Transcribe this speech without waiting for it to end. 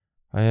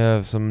I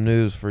have some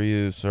news for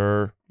you,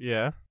 sir.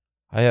 Yeah.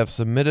 I have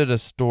submitted a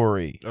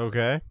story.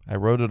 Okay. I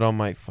wrote it on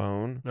my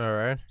phone, All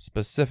right.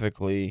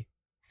 specifically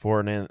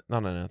for not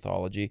an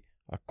anthology,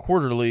 a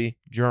quarterly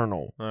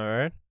journal. All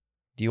right.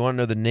 Do you want to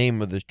know the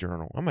name of this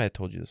journal? I might have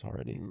told you this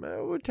already.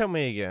 Tell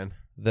me again.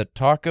 The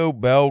Taco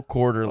Bell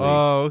Quarterly.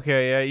 Oh,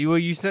 okay. Yeah.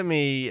 You sent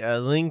me a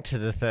link to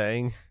the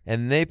thing.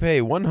 And they pay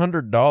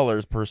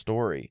 $100 per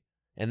story.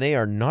 And they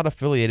are not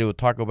affiliated with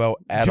Taco Bell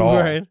at all.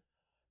 Right.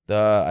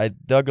 I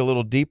dug a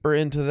little deeper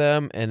into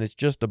them, and it's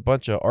just a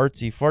bunch of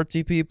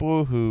artsy-fartsy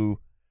people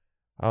who,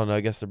 I don't know,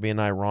 I guess they're being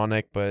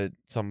ironic, but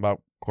something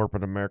about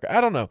corporate America.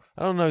 I don't know.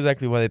 I don't know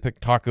exactly why they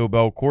picked Taco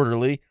Bell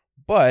Quarterly,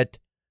 but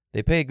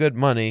they pay good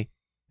money.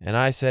 And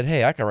I said,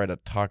 hey, I could write a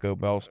Taco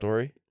Bell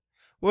story.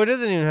 Well, it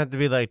doesn't even have to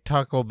be like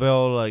Taco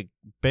Bell like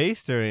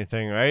based or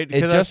anything, right?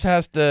 It just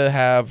has to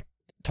have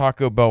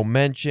Taco Bell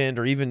mentioned,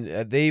 or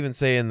even they even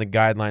say in the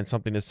guidelines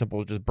something as simple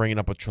as just bringing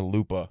up a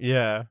chalupa.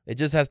 Yeah. It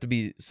just has to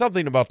be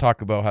something about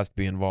Taco Bell has to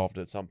be involved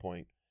at some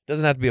point. It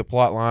doesn't have to be a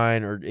plot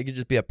line, or it could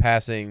just be a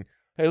passing,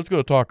 hey, let's go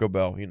to Taco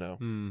Bell, you know.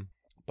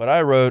 But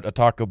I wrote a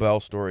Taco Bell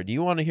story. Do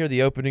you want to hear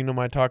the opening of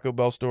my Taco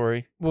Bell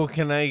story? Well,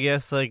 can I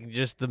guess like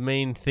just the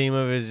main theme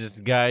of it is just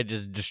a guy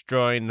just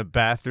destroying the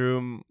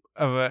bathroom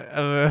of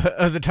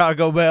the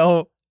Taco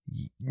Bell?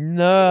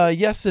 No,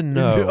 yes and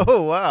no.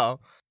 Oh,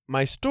 wow.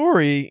 My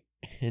story,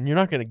 and you're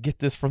not going to get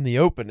this from the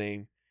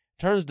opening,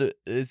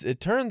 it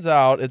turns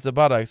out it's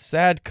about a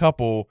sad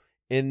couple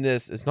in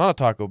this. It's not a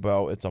Taco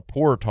Bell. It's a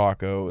Poor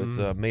Taco. It's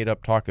a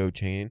made-up taco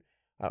chain.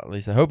 At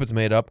least I hope it's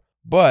made up.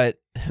 But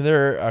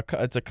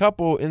it's a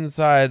couple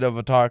inside of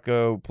a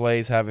taco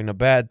place having a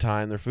bad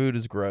time. Their food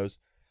is gross.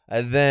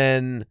 And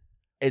then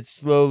it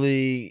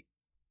slowly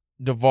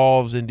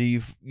devolves into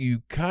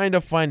you kind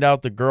of find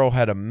out the girl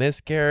had a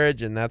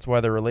miscarriage, and that's why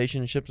the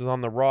relationship is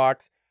on the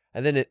rocks.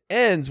 And then it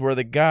ends where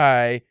the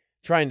guy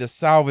trying to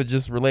salvage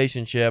this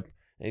relationship,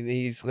 and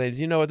he exclaims,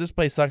 you know what, this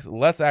place sucks.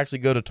 Let's actually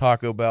go to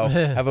Taco Bell,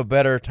 have a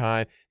better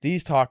time.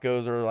 These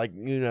tacos are like,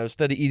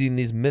 instead of eating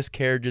these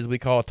miscarriages, we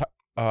call it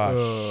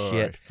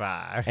shit.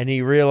 Fire. And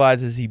he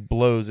realizes he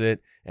blows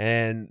it,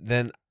 and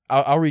then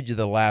I'll read you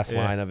the last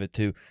line of it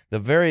too. The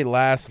very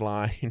last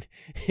line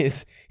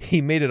is he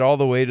made it all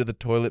the way to the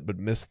toilet but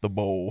missed the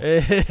bowl.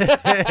 But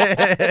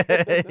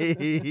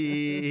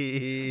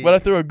I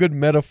threw a good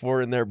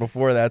metaphor in there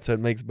before that, so it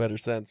makes better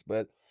sense.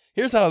 But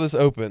here's how this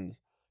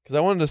opens, because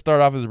I wanted to start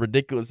off as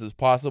ridiculous as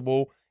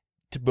possible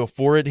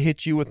before it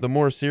hits you with the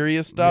more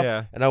serious stuff.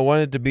 Yeah. And I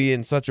wanted it to be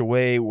in such a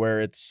way where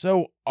it's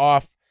so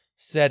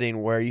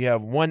off-setting, where you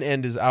have one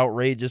end is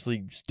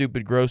outrageously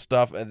stupid, gross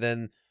stuff, and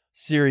then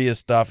serious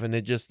stuff, and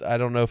I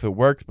don't know if it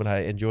works, but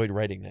I enjoyed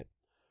writing it.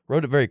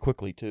 Wrote it very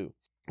quickly, too.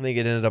 I think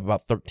it ended up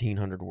about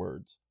 1,300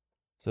 words.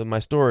 So my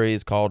story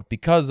is called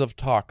Because of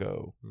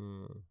Taco.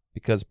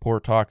 Because Poor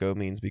Taco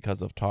means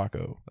because of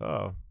taco.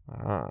 Oh.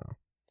 Ah.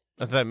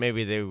 I thought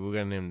maybe they were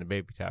going to name the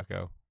baby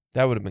Taco.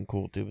 That would have been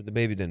cool, too, but the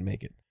baby didn't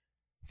make it.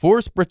 4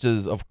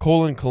 spritzes of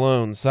colon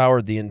cologne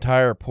soured the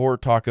entire Poor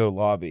Taco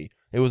lobby.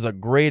 It was a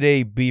grade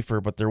A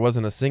beefer, but there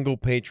wasn't a single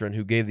patron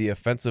who gave the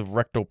offensive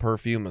rectal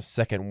perfume a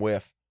second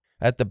whiff.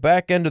 At the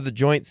back end of the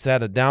joint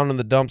sat a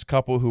down-in-the-dumps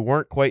couple who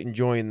weren't quite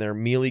enjoying their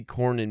mealy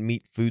corn and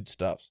meat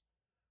foodstuffs.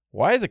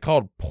 Why is it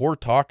called Poor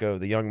Taco?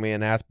 The young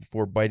man asked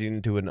before biting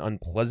into an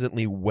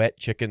unpleasantly wet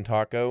chicken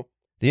taco.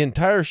 The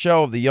entire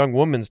shell of the young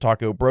woman's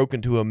taco broke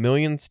into a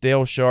million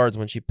stale shards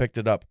when she picked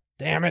it up.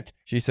 Damn it,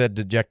 she said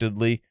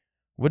dejectedly.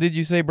 What did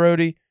you say,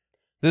 Brody?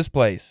 This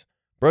place.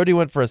 Brody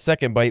went for a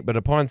second bite, but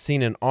upon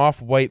seeing an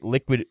off-white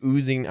liquid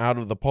oozing out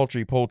of the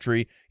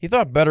poultry, he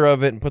thought better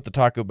of it and put the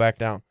taco back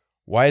down.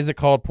 Why is it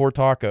called Poor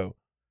Taco?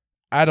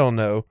 I don't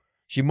know.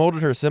 She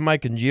molded her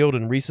semi-congealed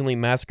and recently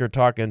massacred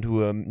taco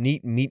into a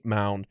neat meat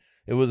mound.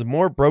 It was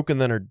more broken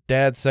than her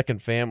dad's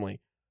second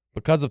family.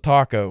 Because of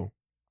taco.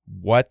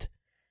 What?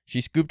 She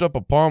scooped up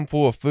a palm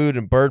full of food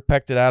and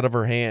bird-pecked it out of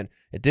her hand.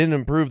 It didn't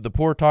improve the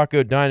Poor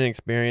Taco dining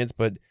experience,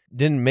 but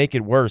didn't make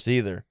it worse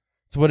either.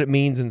 It's what it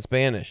means in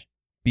Spanish.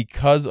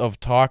 Because of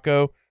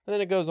taco. And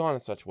then it goes on in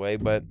such a way,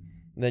 but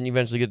then you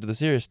eventually get to the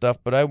serious stuff.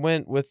 But I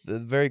went with the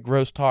very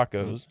gross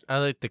tacos. I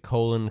like the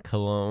colon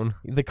cologne.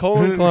 The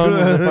colon cologne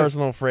was a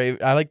personal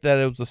favorite. I like that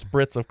it was a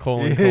spritz of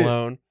colon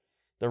cologne.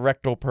 The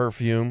rectal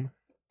perfume.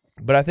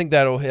 But I think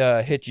that'll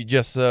hit you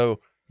just so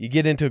you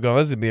get into it going,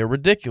 this is going to be a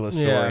ridiculous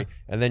story. Yeah.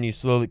 And then you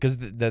slowly, because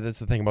that's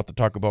the thing about the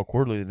Taco Bell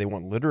Quarterly, they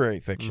want literary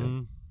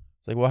fiction.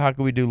 It's like, well, how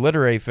can we do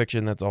literary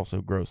fiction that's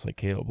also gross like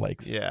Caleb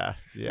likes? Yeah.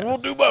 We'll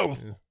do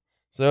both. Yeah.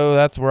 So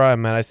that's where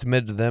I'm at. I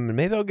submitted to them, and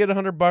maybe I'll get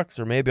 $100,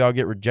 or maybe I'll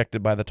get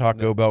rejected by the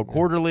Taco Bell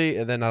Quarterly,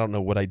 and then I don't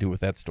know what I do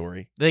with that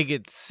story. They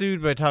get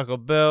sued by Taco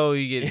Bell.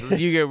 You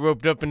get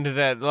roped up into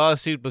that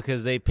lawsuit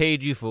because they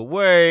paid you for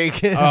work.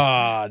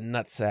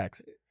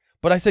 Nutsacks.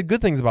 But I said good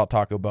things about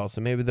Taco Bell,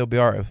 so maybe they'll be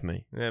all right with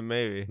me. Yeah,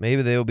 maybe.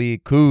 Maybe they'll be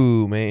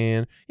cool,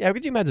 man. Yeah,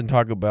 could you imagine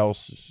Taco Bell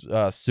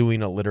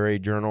suing a literary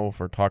journal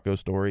for taco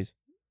stories?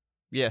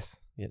 Yes.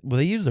 Yeah. Well,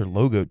 they use their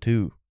logo,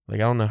 too. Like,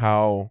 I don't know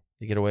how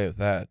they get away with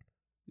that.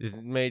 Is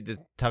it made to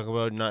Taco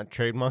Bell not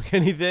trademark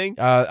anything?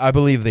 I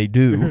believe they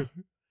do.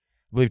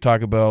 believe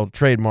Taco Bell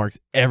trademarks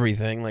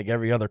everything, like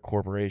every other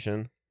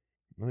corporation.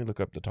 Let me look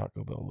up the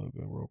Taco Bell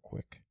logo real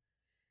quick.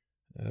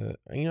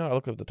 I'll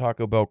look up the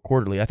Taco Bell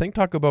Quarterly. I think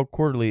Taco Bell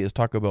Quarterly is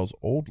Taco Bell's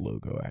old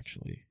logo,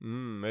 actually.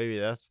 Maybe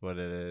that's what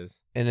it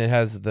is. And it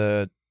has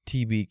the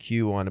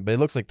TBQ on it, but it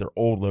looks like their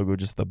old logo,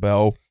 just the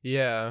bell.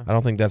 Yeah. I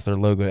don't think that's their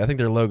logo. I think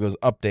their logo's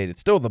updated.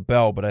 Still the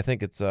bell, but I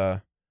think it's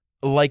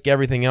like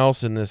everything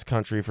else in this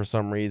country for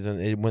some reason,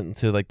 it went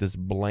into like this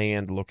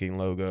bland looking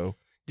logo.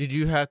 Did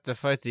you have to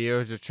fight the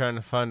urge of trying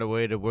to find a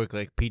way to work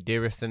like Pete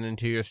Davidson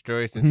into your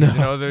stories and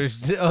using other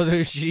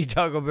shitty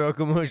Taco Bell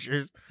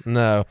commercials?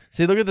 No.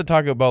 See, look at the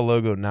Taco Bell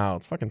logo now.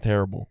 It's fucking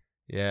terrible.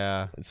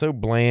 Yeah. It's so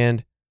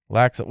bland.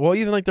 Lacks. Well,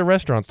 even like the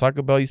restaurants,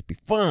 Taco Bell used to be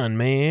fun,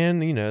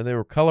 man. You know, they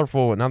were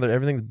colorful, and now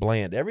everything's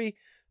bland. I've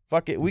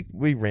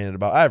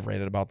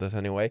ranted about this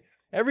anyway.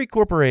 Every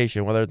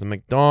corporation, whether it's a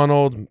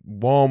McDonald's,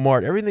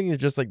 Walmart, everything is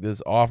just like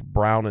this off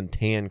brown and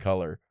tan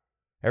color.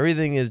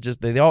 Everything is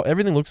just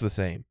everything looks the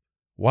same.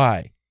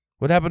 Why?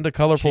 What happened to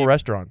colorful Cheap.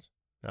 restaurants?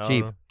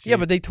 Cheap. Yeah,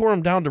 but they tore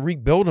them down to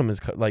rebuild them as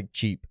like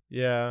cheap.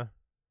 Yeah.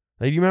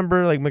 Like, you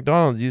remember, like,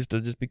 McDonald's used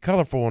to just be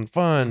colorful and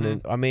fun. Mm-hmm.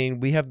 And I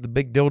mean, we have the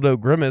big dildo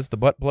grimace, the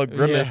butt plug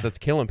grimace that's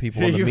killing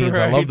people in the memes.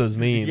 Right. I love those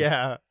memes.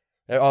 Yeah.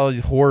 All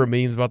these horror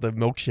memes about the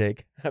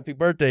milkshake. Happy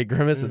birthday,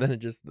 grimace. And then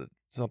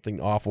something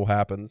awful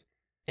happens.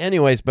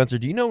 Anyway, Spencer,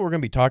 do you know what we're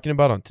going to be talking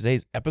about on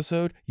today's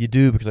episode? You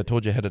do, because I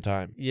told you ahead of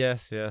time.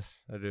 Yes,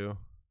 I do.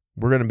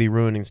 We're going to be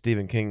ruining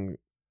Stephen King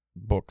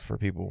books for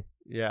people.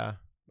 Yeah.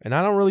 And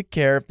I don't really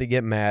care if they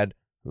get mad.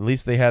 At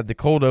least they had the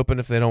cold open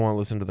if they don't want to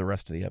listen to the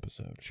rest of the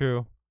episode.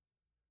 True.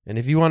 And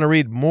if you want to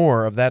read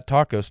more of that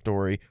taco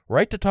story,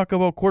 write to Taco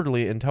Bell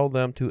Quarterly and tell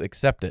them to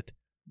accept it.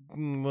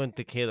 Went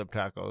to Caleb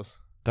Tacos.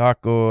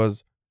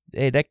 Tacos.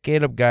 Hey, that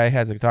Caleb guy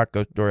has a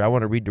taco story. I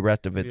want to read the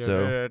rest of it,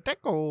 so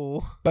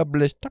Taco.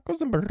 publish tacos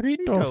and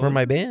burritos for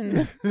my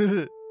bin.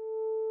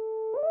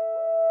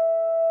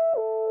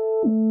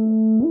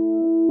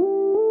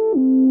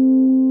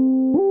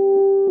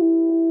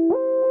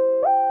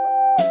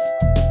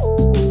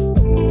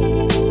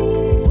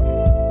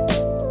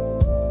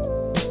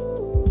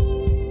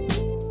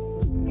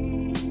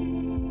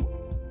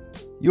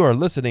 You are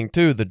listening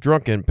to the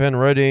Drunken Pen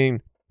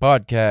Writing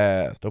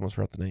Podcast. Almost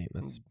forgot the name.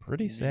 That's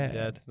pretty sad.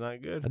 That's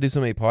not good. I do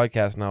so many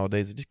podcasts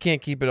nowadays. I just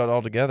can't keep it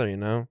all together, you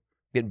know?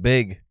 Getting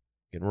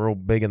real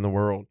big in the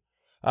world.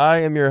 I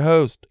am your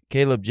host,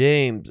 Caleb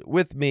James.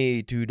 With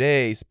me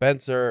today,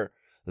 Spencer,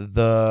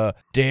 the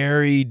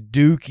Dairy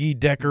Dookie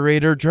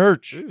Decorator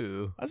Church.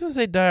 Ooh. I was going to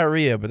say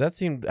diarrhea, but that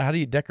seemed, how do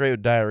you decorate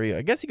with diarrhea?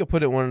 I guess you could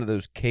put it in one of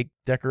those cake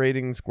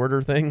decorating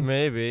squirter things.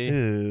 Maybe.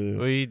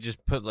 Ew. Or you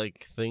just put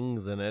like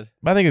things in it.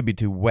 But I think it would be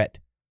too wet.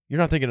 You're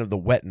not thinking of the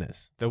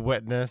wetness. The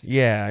wetness.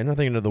 Yeah, I'm not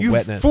thinking of the You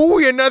wetness.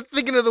 fool, you're not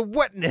thinking of the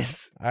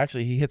wetness.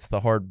 Actually, he hits the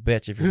hard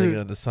bitch if you're thinking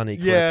of the sunny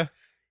clip. Yeah.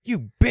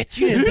 You bitch,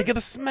 you didn't think of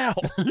the smell.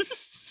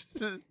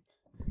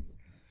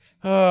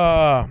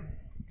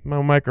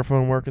 My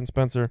microphone working,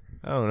 Spencer?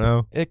 I don't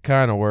know. It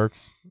kind of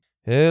works.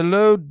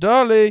 Hello,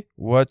 Dolly.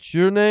 What's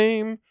your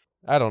name?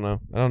 I don't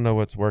know. I don't know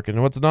what's working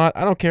and what's not.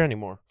 I don't care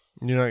anymore.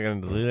 You're not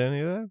going to delete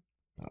any of that?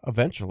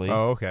 Eventually.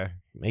 Oh, okay.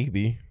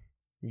 Maybe.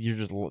 You're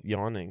just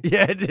yawning.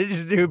 Yeah, I did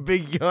just do a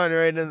big yawn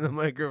right in the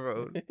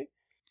microphone.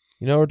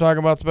 You know what we're talking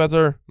about,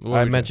 Spencer? What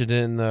I we mentioned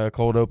it in the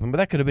cold open, but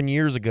that could have been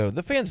years ago.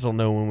 The fans don't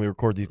know when we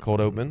record these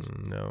cold opens.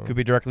 No. Could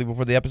be directly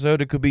before the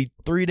episode. It could be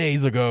 3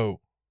 days ago.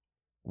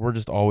 We're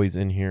just always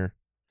in here.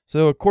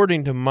 So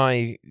according to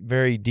my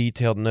very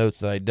detailed notes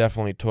that I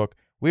definitely took,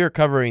 we are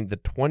covering the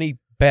 20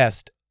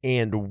 best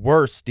and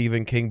worst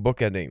Stephen King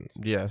book endings.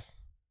 Yes.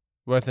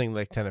 Well, I think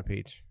like 10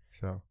 apiece.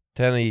 So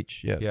 10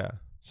 each, yes. yeah.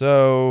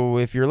 So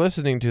if you're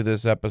listening to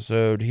this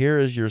episode, here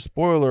is your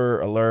spoiler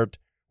alert.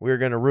 We're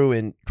going to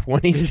ruin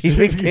 20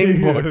 Stephen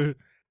King books.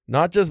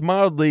 Not just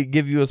mildly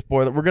give you a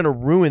spoiler. We're going to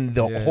ruin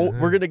the whole.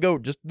 We're going to go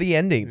just the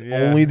endings. Yeah.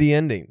 Only the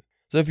endings.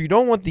 So if you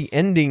don't want the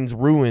endings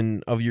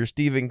ruin of your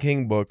Stephen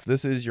King books,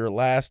 this is your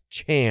last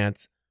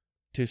chance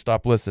to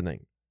stop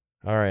listening.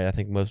 All right. I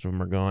think most of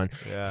them are gone.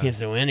 Yeah.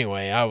 So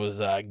anyway, I was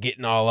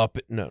getting all up.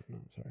 No,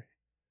 sorry.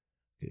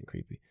 Getting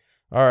creepy.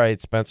 All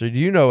right, Spencer, do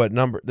you know what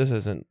number? This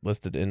isn't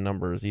listed in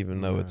numbers,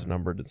 even though it's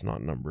numbered. It's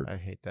not numbered. I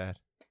hate that.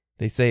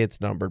 They say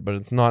it's numbered, but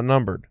it's not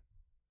numbered.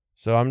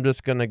 So I'm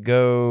just going to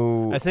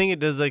go I think it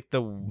does like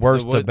the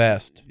worst to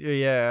best.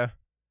 Yeah.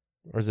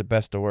 Or is it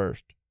best to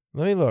worst?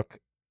 Let me look.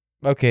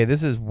 Okay,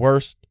 this is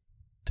worst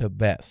to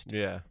best.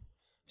 Yeah.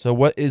 So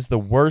what is the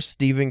worst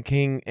Stephen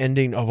King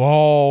ending of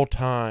all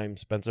time,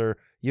 Spencer?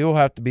 You'll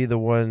have to be the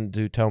one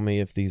to tell me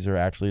if these are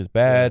actually as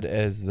bad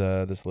as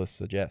this list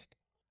suggests.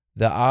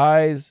 The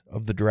Eyes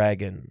of the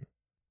Dragon.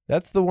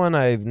 That's the one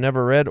I've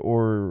never read,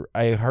 or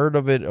I heard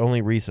of it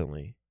only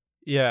recently.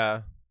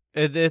 Yeah.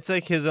 It's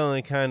like his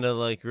only kind of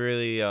like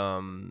really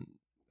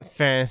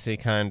fantasy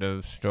kind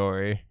of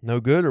story.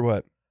 No good or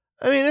what?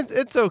 I mean,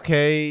 it's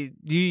okay.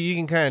 You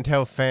can kind of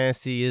tell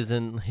fantasy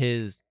isn't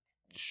his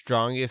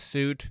strongest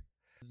suit.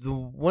 the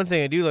one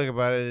thing I do like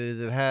about it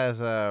is it has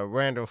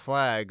Randall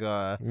Flagg.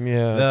 Yeah,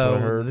 that's what I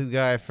heard. The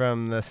guy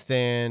from The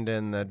Stand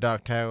and the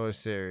Dark Tower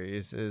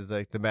series is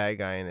like the bad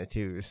guy in it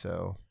too.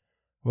 So,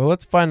 Well,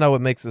 let's find out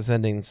what makes this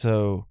ending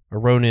so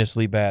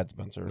erroneously bad,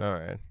 Spencer. all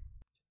right.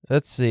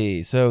 Let's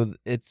see. So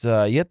it's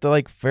you have to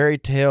like fairy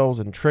tales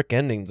and trick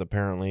endings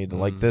apparently to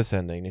like this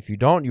ending. If you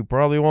don't, you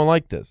probably won't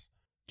like this.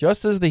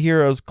 Just as the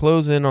heroes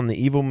close in on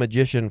the evil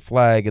magician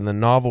Flagg in the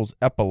novel's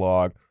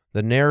epilogue,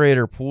 the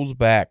narrator pulls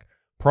back,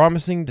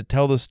 promising to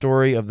tell the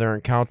story of their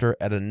encounter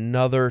at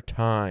another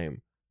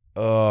time.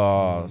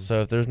 So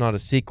if there's not a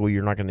sequel,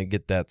 you're not going to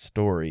get that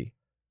story.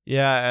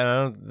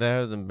 Yeah, and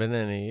there hasn't been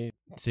any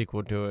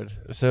sequel to it.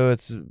 So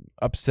it's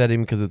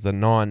upsetting because it's a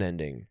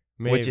non-ending.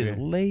 Maybe. Which is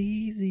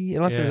lazy,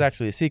 unless there's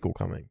actually a sequel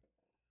coming,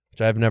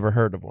 which I've never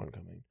heard of one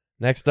coming.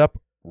 Next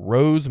up,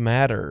 Rose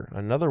Madder,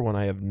 another one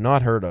I have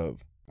not heard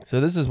of. So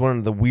this is one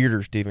of the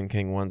weirder Stephen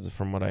King ones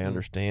from what I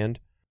understand.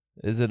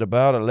 Is it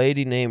about a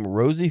lady named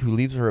Rosie who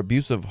leaves her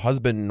abusive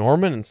husband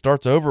Norman and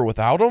starts over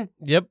without him?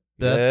 Yep,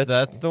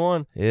 that's the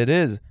one. It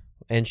is.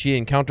 And she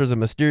encounters a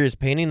mysterious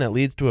painting that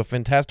leads to a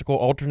fantastical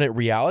alternate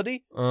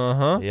reality?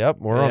 Uh-huh. Yep,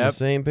 we're on the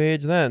same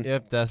page then.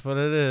 Yep, that's what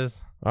it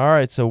is. All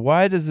right, so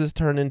why does this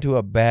turn into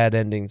a bad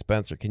ending,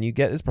 Spencer? Can you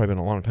get? It's probably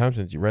been a long time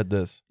since you read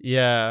this.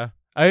 Yeah,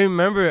 I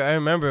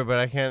remember, but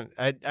I can't.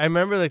 I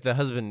remember like the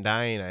husband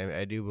dying.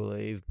 I do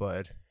believe,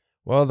 but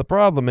well, the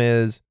problem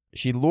is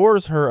she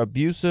lures her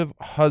abusive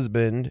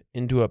husband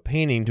into a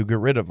painting to get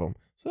rid of him.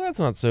 So that's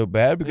not so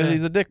bad because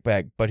he's a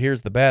dickbag. But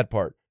here's the bad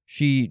part: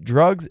 she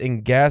drugs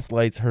and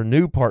gaslights her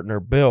new partner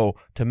Bill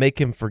to make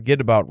him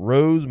forget about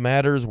Rose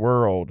Madder's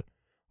world.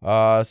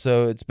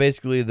 So it's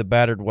basically the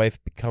battered wife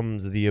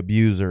becomes the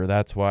abuser.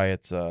 That's why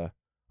it's a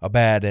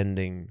bad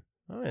ending.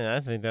 I mean,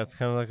 I think that's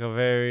kind of like a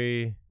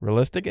very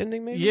realistic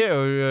ending, maybe. Yeah,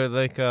 or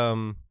like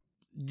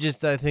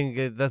just I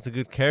think that's a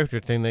good character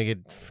thing. Like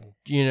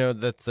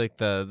that's like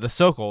the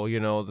circle.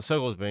 The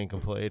circle's being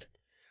complete.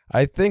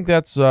 I think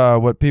that's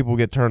what people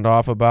get turned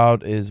off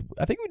about. Is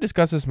I think we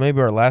discussed this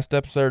maybe our last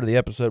episode or the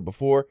episode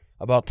before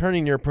about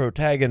turning your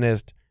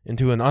protagonist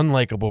into an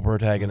unlikable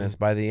protagonist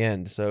by the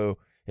end. So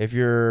if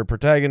your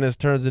protagonist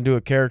turns into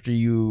a character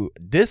you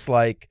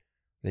dislike,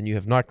 then you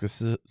have not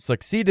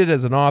succeeded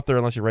as an author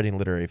unless you're writing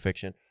literary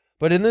fiction.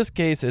 But in this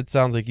case, it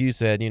sounds like you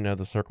said,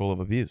 the circle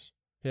of abuse.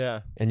 Yeah.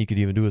 And you could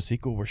even do a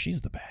sequel where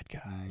she's the bad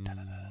guy.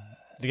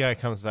 The guy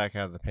comes back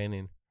out of the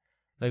painting.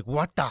 Like,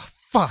 what the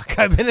fuck?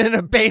 I've been in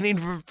a painting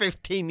for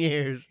 15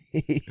 years.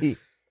 I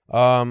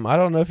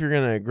don't know if you're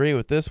going to agree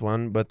with this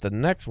one, but the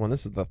next one,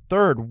 this is the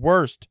third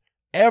worst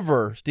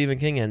ever Stephen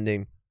King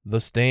ending, The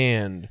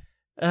Stand.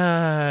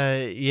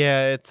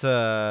 Yeah, it's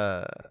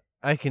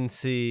I can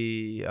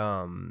see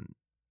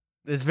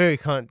it's very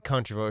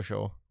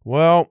controversial.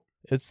 Well,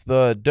 it's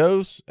the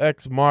Deus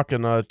Ex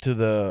Machina to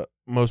the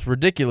most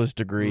ridiculous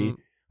degree.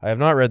 I have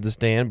not read The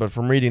Stand, but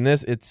from reading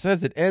this, it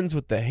says it ends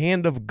with the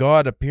hand of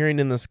God appearing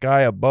in the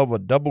sky above a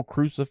double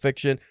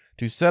crucifixion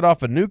to set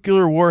off a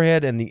nuclear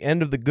warhead and the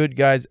end of the good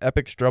guys'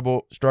 epic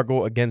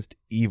struggle against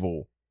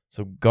evil.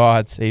 So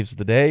God saves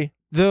the day.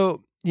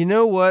 Though, you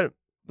know what?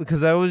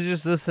 Because I was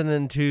just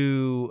listening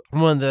to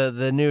one of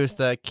the newest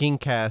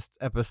Kingcast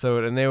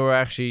episode, and they were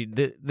actually,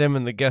 them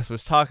and the guest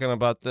was talking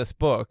about this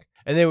book,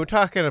 and they were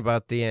talking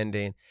about the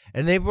ending,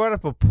 and they brought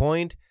up a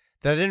point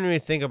that I didn't really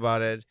think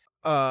about it.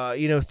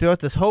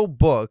 Throughout this whole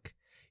book,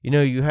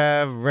 you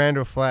have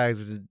Randall Flagg,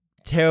 who's a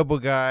terrible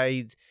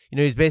guy.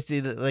 He's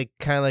basically like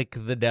kind of like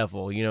the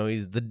devil.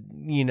 He's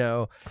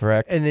the,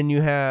 Correct. And then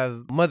you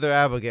have Mother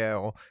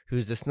Abigail,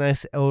 who's this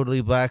nice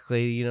elderly black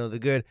lady, the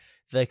good,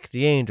 like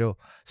the angel.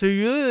 So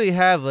you really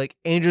have like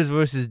angels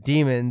versus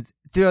demons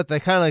throughout the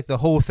kind of like the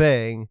whole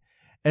thing.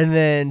 And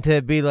then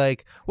to be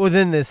like, well,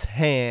 then this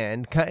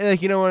hand,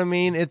 like, you know what I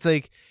mean? It's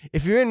like,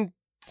 if you're in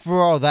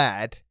for all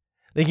that,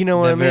 like, you know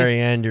what I mean? At the very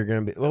end, you're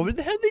going to be... Well, how'd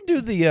they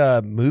do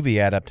the movie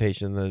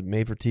adaptation, the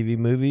made-for-TV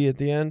movie at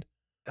the end?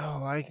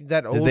 Oh,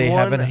 that old one? Did they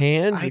have a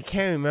hand? I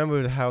can't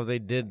remember how they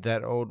did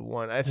that old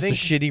one. I think a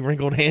shitty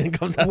wrinkled hand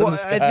comes out of the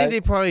sky? I think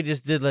they probably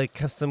just did like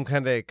some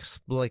kind of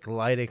like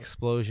light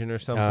explosion or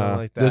something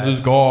like that. This is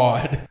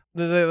God.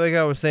 Like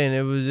I was saying,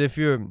 it was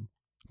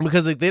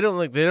because like they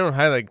don't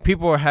have like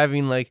people are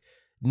having like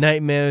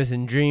nightmares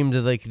and dreams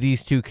of like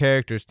these two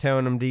characters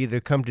telling them to either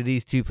come to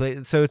these two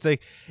places. So it's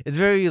like it's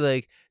very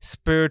like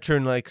spiritual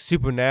and like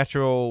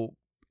supernatural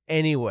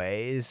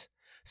anyways.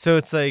 So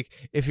it's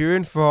like if you're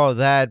in for all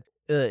that,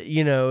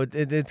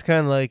 it's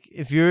kind of like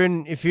if you're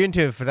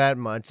into it for that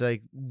much,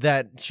 like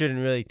that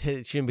shouldn't be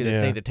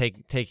the thing to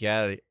take you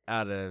out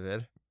of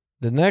it.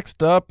 The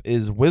next up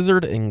is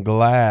Wizard and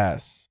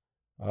Glass.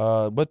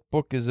 What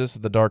book is this?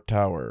 The Dark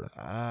Tower.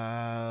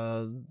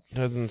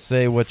 Doesn't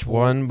say which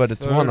one, but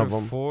it's one of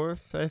them.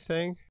 Fourth, I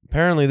think.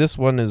 Apparently, this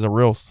one is a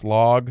real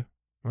slog.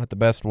 Not the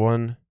best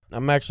one.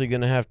 I'm actually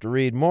going to have to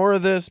read more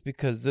of this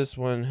because this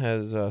one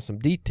has some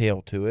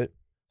detail to it.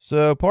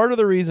 So part of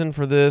the reason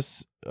for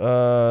this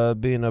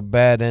being a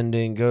bad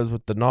ending goes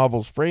with the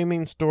novel's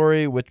framing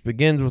story, which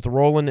begins with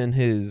Roland and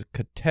his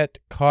cadet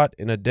caught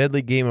in a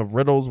deadly game of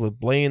riddles with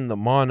Blaine the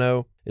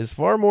Mono, is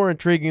far more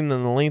intriguing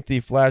than the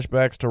lengthy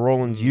flashbacks to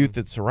Roland's youth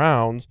it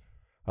surrounds.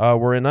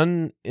 We're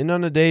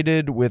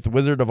inundated with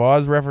Wizard of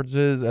Oz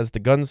references as the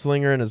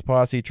gunslinger and his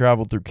posse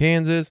traveled through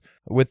Kansas,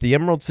 with the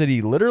Emerald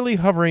City literally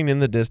hovering in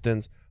the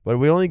distance, but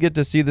we only get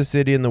to see the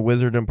city and the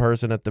wizard in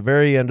person at the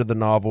very end of the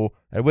novel,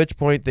 at which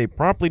point they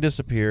promptly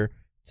disappear.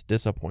 It's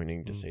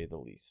disappointing, to say the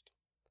least.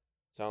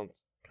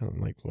 Sounds kind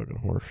of like fucking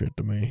horse shit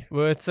to me.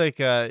 Well, it's like,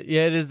 it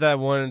is that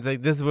one. It's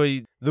like, this is what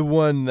the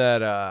one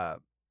that,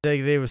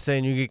 like they were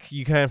saying,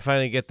 you kind of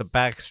finally get the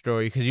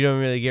backstory, because you don't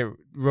really get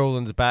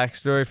Roland's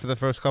backstory for the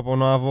first couple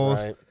novels.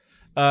 Right.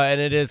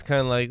 And it is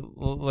kind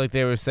of like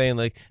they were saying,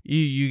 like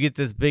you get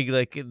this big,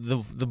 like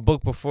the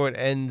book before it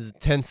ends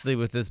tensely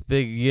with this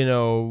big,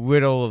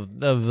 riddle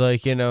of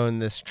like, in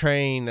this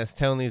train that's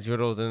telling these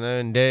riddles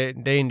and they're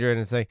in danger,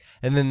 and it's like,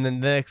 and then the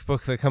next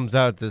book that comes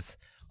out, this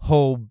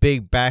whole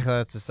big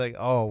backlash. It's just like,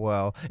 oh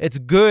well, it's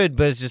good,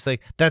 but it's just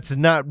like that's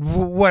not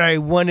what I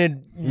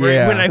wanted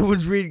when I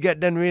was got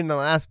done reading the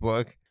last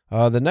book.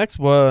 The next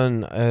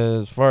one,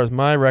 as far as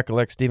my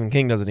recollect, Stephen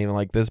King doesn't even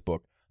like this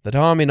book, The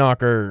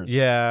Tommyknockers.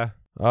 Yeah.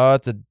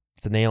 It's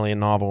an alien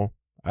novel.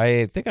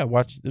 I think I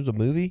watched. It was a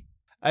movie.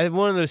 I had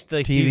one of those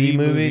like TV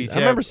movies. Yeah. I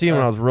remember seeing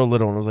when I was real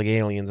little, and it was like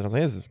aliens, and I was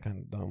like, "This is kind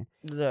of dumb."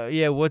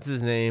 Yeah, what's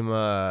his name?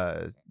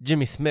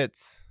 Jimmy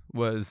Smits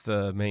was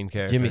the main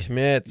character. Jimmy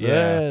Smits.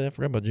 Yeah, I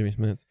forgot about Jimmy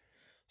Smits.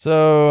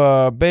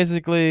 So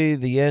basically,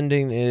 the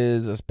ending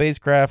is a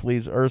spacecraft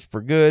leaves Earth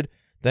for good,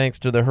 thanks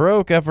to the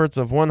heroic efforts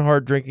of one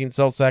hard-drinking,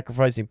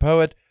 self-sacrificing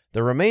poet.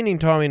 The remaining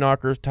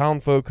Tommyknockers,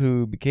 townfolk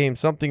who became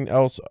something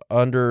else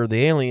under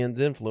the aliens'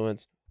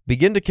 influence,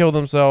 begin to kill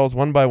themselves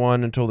one by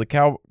one until the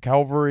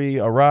cavalry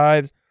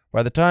arrives.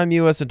 By the time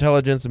U.S.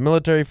 intelligence and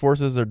military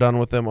forces are done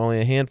with them, only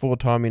a handful of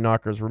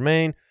Tommyknockers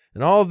remain,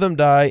 and all of them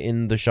die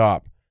in the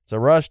shop. It's a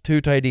rushed,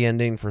 too tidy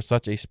ending for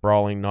such a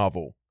sprawling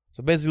novel.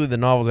 So basically, the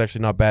novel's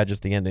actually not bad,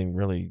 just the ending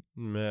really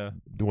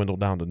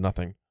dwindled down to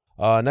nothing.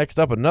 Next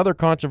up, another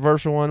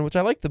controversial one, which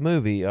I like the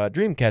movie,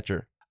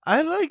 Dreamcatcher.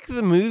 I like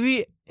the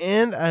movie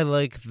and I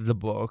like the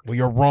book. Well,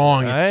 you're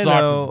wrong. It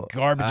sucks. It's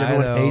garbage.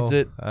 Everyone hates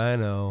it. I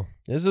know.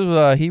 This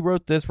is he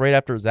wrote this right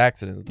after his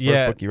accident. It's the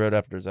first book he wrote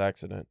after his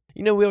accident.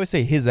 We always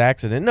say his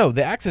accident. No,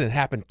 the accident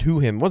happened to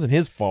him. It wasn't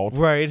his fault.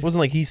 Right. It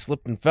wasn't like he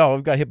slipped and fell.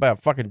 He got hit by a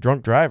fucking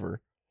drunk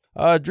driver.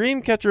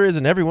 Dreamcatcher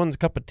isn't everyone's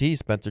cup of tea,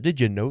 Spencer. Did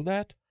you know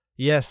that?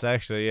 Yes,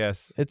 actually,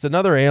 yes. It's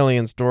another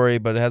alien story,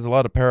 but it has a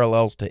lot of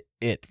parallels to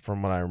It,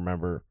 from what I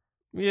remember.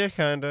 Yeah,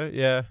 kinda.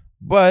 Yeah.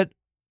 But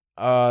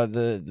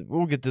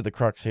we'll get to the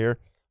crux here.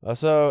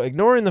 So,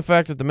 ignoring the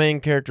fact that the main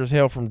characters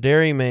hail from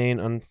Derry, Maine,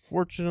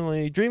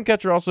 unfortunately,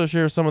 Dreamcatcher also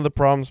shares some of the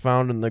problems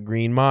found in The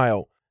Green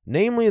Mile.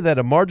 Namely, that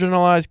a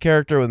marginalized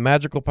character with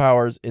magical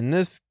powers, in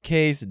this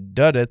case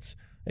Duddits,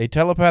 a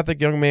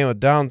telepathic young man with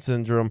Down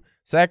syndrome,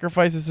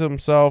 sacrifices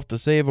himself to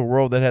save a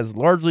world that has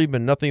largely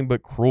been nothing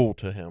but cruel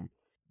to him.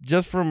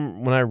 Just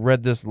from when I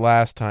read this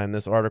last time,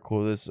 this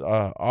article, this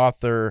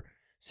author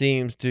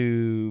seems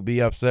to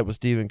be upset with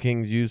Stephen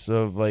King's use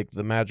of like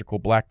the magical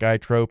black guy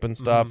trope and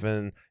stuff,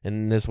 and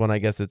in this one I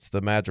guess it's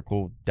the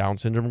magical Down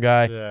syndrome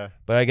guy. Yeah.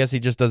 But I guess he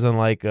just doesn't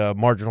like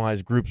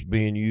marginalized groups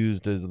being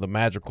used as the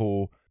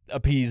magical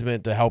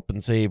appeasement to help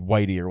and save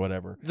Whitey or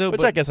whatever.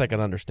 Which I guess I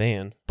can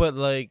understand. But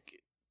like,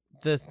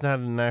 that's not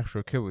an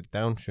actual kid with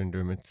Down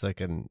syndrome. It's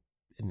like an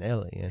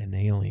alien. An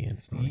alien.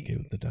 It's not a kid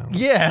with the Down.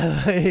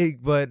 Yeah, like,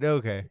 but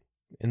okay.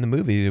 In the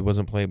movie, it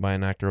wasn't played by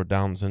an actor with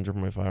Down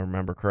syndrome, if I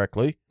remember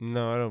correctly.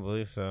 No, I don't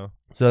believe so.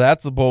 So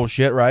that's the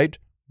bullshit, right?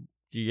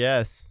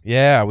 Yes.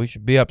 Yeah, we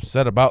should be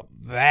upset about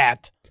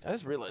that. I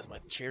just realized my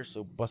chair's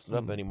so busted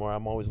up anymore.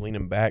 I'm always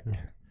leaning back.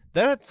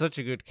 That had such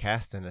a good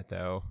cast in it,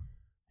 though.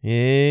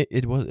 Yeah,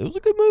 it was a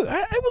good movie.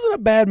 It wasn't a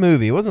bad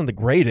movie. It wasn't the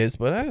greatest,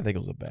 but I didn't think it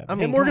was a bad movie. I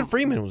mean, Morgan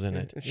Freeman was in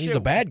it. He's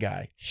a bad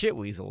guy. Shit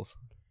weasels.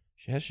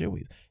 Shit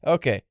weasels.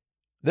 Okay,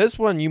 this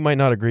one you might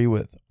not agree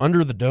with.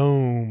 Under the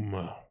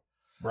Dome,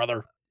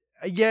 brother.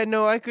 Yeah,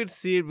 no, I could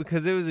see it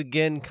because it was,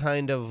 again,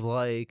 kind of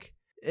like,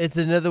 it's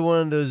another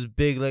one of those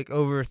big, like,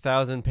 over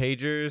 1,000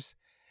 pagers,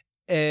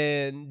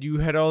 and you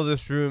had all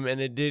this room,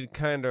 and it did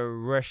kind of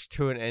rush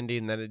to an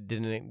ending that it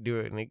didn't do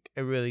it like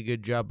a really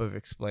good job of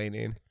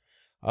explaining.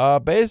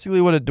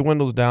 Basically what it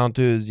dwindles down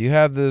to is you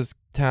have this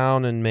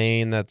town in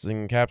Maine that's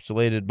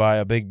encapsulated by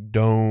a big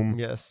dome.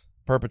 Yes.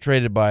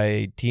 Perpetrated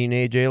by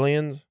teenage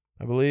aliens,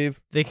 I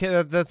believe.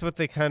 That's what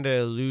they kind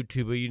of allude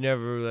to, but you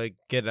never, like,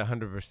 get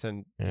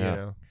 100%, you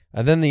know.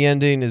 And then the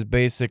ending is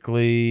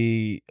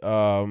basically,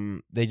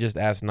 they just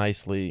ask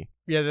nicely.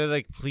 Yeah, they're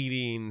like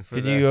pleading for.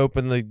 Could you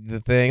open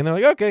the thing? And they're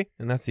like, okay,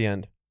 and that's the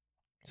end.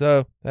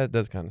 So that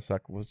does kind of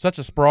suck. It was such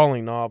a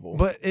sprawling novel,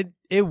 but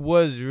it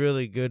was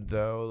really good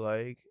though.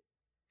 Like,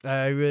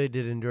 I really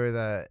did enjoy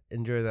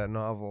that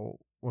novel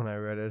when I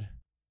read it.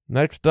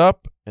 Next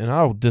up, and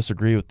I'll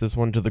disagree with this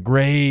one to the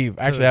grave.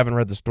 Actually, I haven't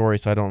read the story,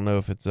 so I don't know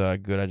if it's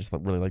good. I just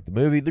really like the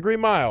movie, The Green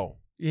Mile.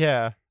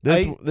 Yeah.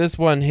 This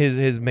one,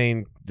 his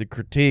main the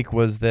critique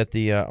was that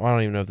the I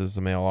don't even know if this is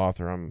a male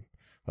author. I'm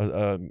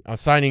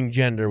assigning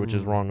gender, which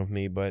is wrong of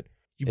me, but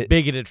You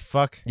bigoted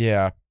fuck.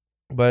 yeah.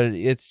 But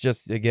it's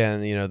just,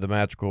 again, the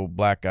magical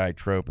black guy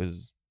trope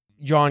is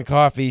John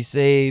Coffey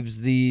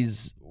saves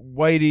these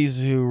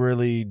whiteys who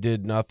really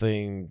did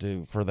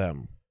nothing for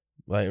them,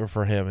 or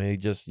for him. He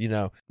just,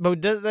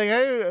 But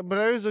I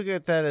always look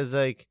at that as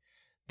like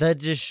that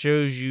just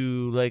shows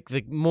you like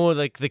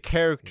the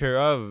character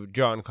of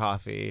John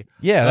Coffey.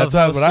 Yeah, that's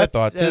what I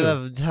thought too.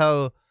 Of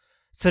how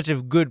such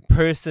a good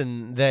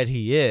person that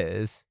he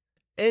is,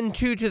 and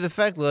to the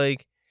fact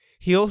like.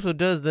 He also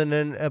does then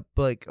end up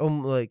like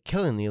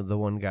killing the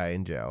one guy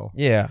in jail.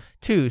 Yeah.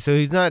 Too, so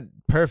he's not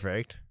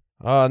perfect.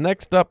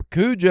 Next up,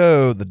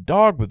 Cujo, the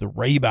dog with the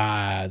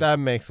rabbis. That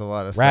makes a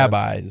lot of sense.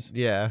 Rabbis.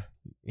 Yeah.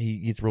 He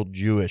gets real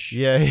Jewish.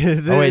 Yeah.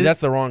 Oh wait,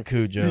 that's the wrong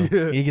Cujo.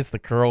 Yeah. He gets the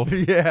curls.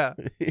 Yeah.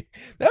 That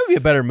would be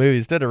a better movie.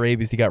 Instead of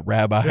rabies, he got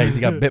rabbis.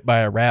 He got bit by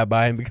a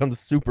rabbi and becomes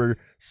super,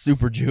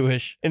 super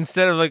Jewish.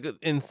 Instead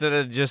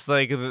of just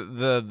like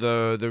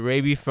the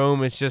rabies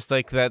foam, it's just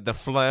like the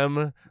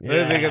phlegm.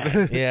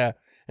 Yeah. Yeah.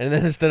 And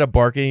then instead of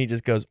barking, he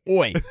just goes,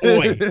 oi,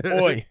 oi,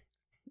 oi.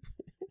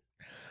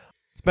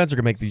 Spencer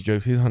can make these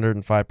jokes. He's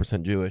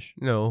 105% Jewish.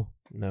 No,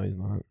 he's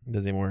not. He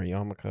doesn't even wear a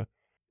yarmulke.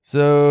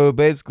 So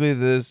basically,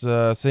 this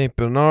Saint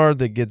Bernard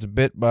that gets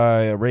bit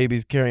by a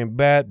rabies-carrying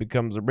bat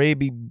becomes a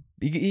rabies.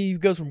 He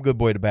goes from good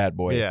boy to bad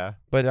boy. Yeah.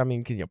 But I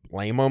mean, can you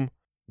blame him?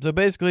 So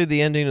basically,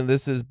 the ending of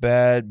this is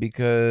bad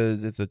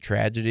because it's a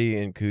tragedy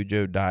and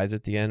Cujo dies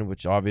at the end,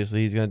 which obviously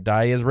he's going to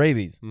die as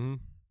rabies. Mm-hmm.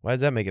 Why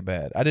does that make it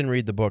bad? I didn't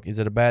read the book. Is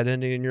it a bad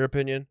ending in your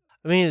opinion?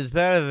 I mean, it's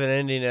bad of an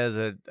ending as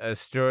a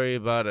story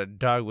about a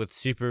dog with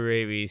super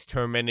rabies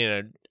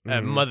tormenting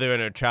a mother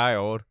and her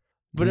child.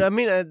 But I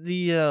mean,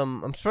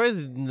 I'm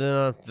surprised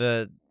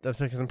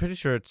because I'm pretty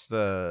sure it's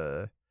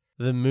the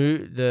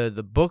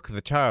book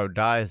the child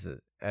dies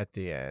at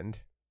the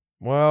end.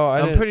 Well,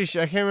 I'm pretty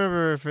sure. I can't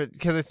remember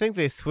because I think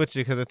they switched it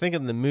because I think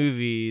in the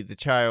movie the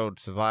child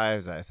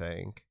survives. I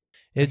think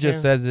it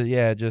just says it.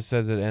 Yeah, it just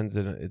says it ends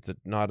in. It's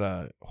not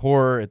a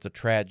horror. It's a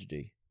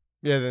tragedy.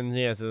 Yeah.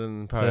 So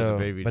then probably the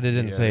baby. But it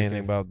didn't say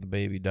anything about the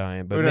baby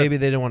dying. But maybe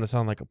they didn't want to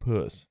sound like a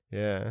puss.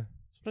 Yeah.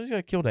 Somebody's got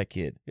to kill that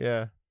kid.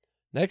 Yeah.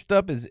 Next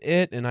up is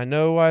It, and I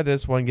know why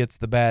this one gets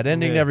the bad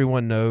ending. Yeah.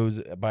 Everyone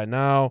knows by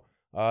now.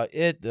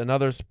 It,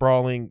 another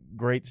sprawling,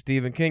 great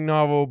Stephen King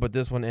novel, but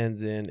this one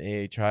ends in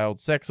a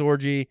child sex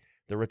orgy,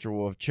 the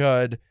ritual of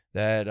Chud,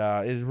 that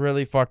is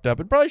really fucked up.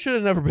 It probably should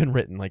have never been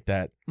written like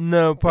that.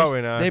 No,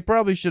 probably not. They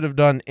probably should have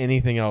done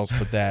anything else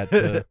but that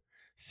to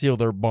seal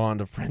their bond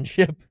of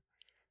friendship.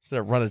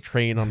 Instead of run a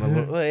train on a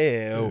little...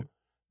 Ew.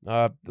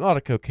 A lot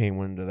of cocaine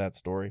went into that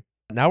story.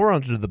 Now we're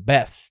on to the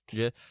best.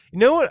 Yeah. You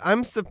know what?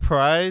 I'm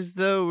surprised,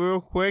 though,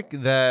 real quick,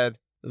 that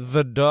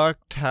the Dark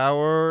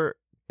Tower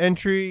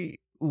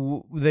entry,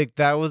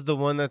 that was the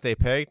one that they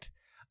picked.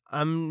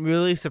 I'm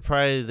really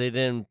surprised they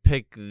didn't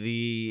pick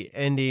the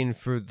ending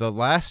for the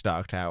last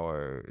Dark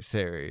Tower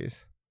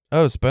series.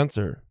 Oh,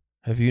 Spencer,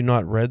 have you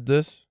not read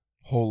this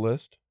whole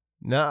list?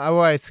 No,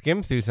 I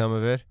skimmed through some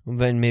of it. Well,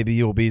 then maybe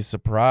you'll be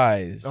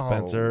surprised,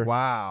 Spencer. Oh,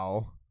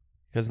 wow.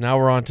 Because now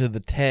we're on to the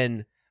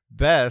 10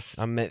 best.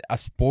 A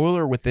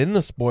spoiler within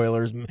the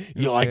spoilers.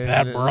 You like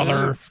that,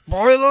 brother?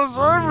 Spoilers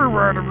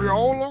everywhere to be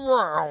all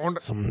around.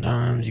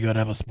 Sometimes you gotta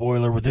have a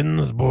spoiler within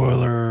the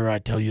spoiler. I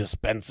tell you,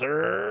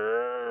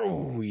 Spencer.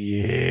 Oh,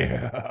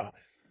 yeah.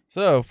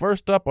 So,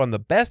 first up on the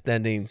best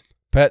endings,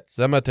 Pet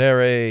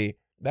Sematary.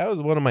 That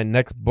was one of my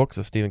next books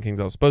of Stephen King's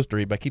I was supposed to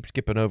read, but I keep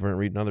skipping over and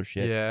reading other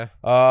shit. Yeah.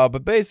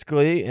 But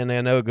basically, and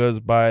I know it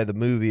goes by the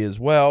movie as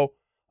well,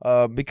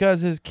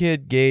 because his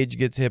kid Gage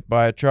gets hit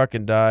by a truck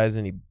and dies,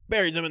 and he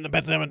buries him in the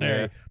pet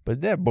cemetery. Yeah. But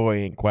that boy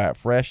ain't quite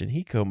fresh, and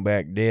he come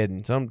back dead,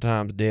 and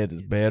sometimes dead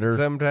is better.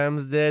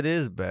 Sometimes dead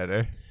is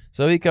better.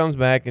 So he comes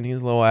back, and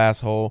he's a little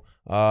asshole,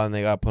 and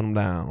they got to put him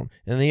down.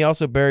 And he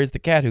also buries the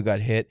cat who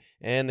got hit,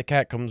 and the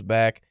cat comes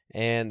back,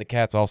 and the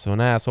cat's also an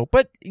asshole.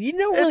 But you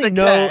don't really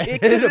know. Cat.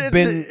 It could have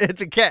been...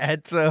 It's a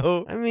cat,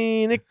 so... I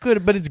mean, it could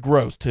have, but it's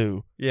gross,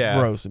 too. Yeah. It's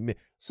gross.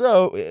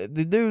 So,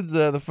 the dude's,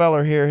 the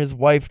feller here, his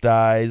wife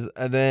dies,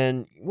 and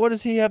then, what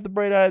does he have the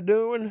bright eye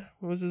doing?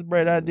 What was his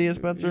bright idea,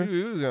 Spencer?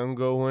 He's gonna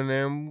go in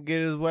there and get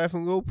his wife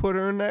and go put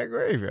her in that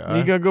graveyard.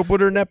 He's gonna go put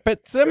her in that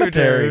pet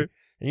cemetery.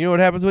 And you know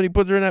what happens when he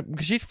puts her in that?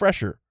 Because she's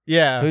fresher.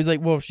 Yeah. So he's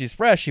like, well, if she's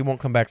fresh, she won't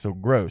come back so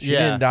gross. She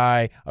Yeah. didn't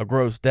die a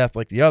gross death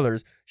like the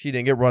others. She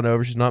didn't get run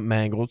over. She's not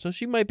mangled. So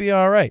she might be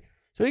all right.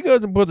 So he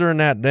goes and puts her in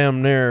that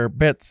damn near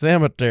pet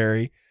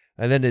cemetery.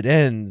 And then it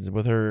ends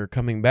with her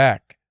coming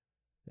back.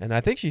 And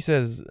I think she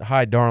says,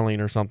 hi, darling,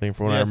 or something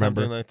from what I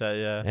remember. Something like that,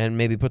 yeah. And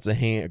maybe puts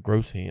a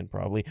gross hand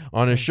probably,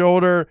 on his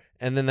shoulder.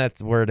 And then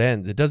that's where it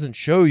ends. It doesn't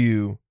show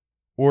you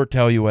or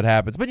tell you what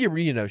happens. But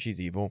you know she's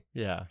evil.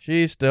 Yeah.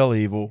 She's still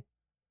evil.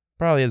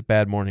 Probably has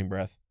bad morning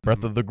breath.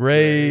 Breath of the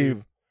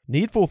Grave.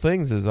 Needful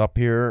Things is up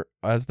here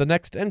as the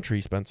next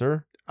entry,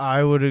 Spencer.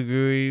 I would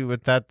agree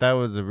with that. That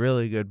was a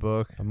really good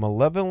book. A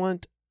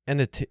malevolent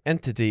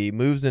entity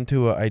moves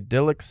into an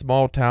idyllic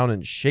small town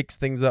and shakes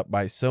things up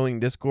by sowing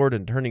discord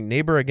and turning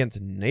neighbor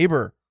against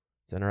neighbor.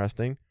 It's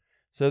interesting.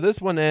 So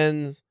this one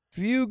ends.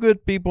 Few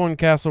good people in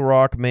Castle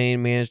Rock,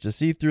 Maine, manage to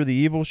see through the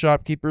evil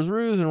shopkeeper's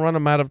ruse and run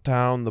him out of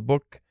town. The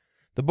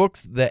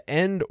book's The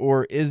End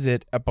or Is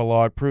It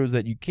epilogue proves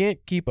that you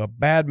can't keep a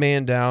bad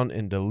man down,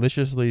 and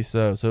deliciously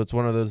so. So it's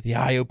one of those the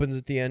eye opens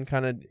at the end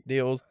kind of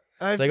deals.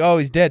 It's like, oh,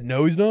 he's dead.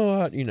 No, he's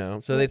not.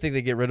 So they think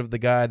they get rid of the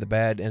guy, the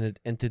bad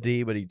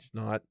entity, but he's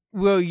not.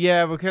 Well,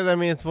 yeah, because I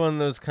mean, it's one of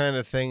those kind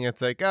of thing.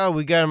 It's like, oh,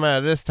 we got him out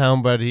of this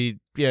town, but he,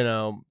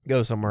 go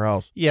somewhere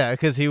else. Yeah,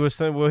 because he was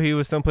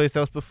someplace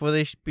else before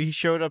he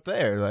showed up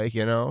there. Like,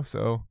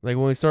 so like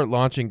when we start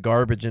launching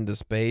garbage into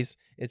space,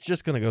 it's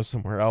just gonna go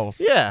somewhere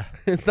else. Yeah,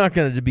 it's not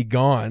gonna be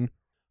gone.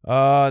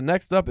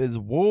 Next up is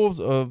Wolves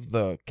of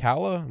the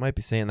Kala. I might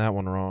be saying that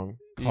one wrong.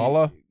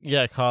 Kala.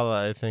 Yeah,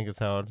 Kala. I think it's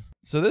how it.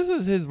 So this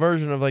is his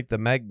version of like the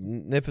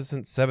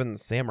Magnificent Seven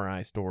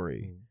Samurai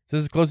story. This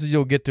is as close as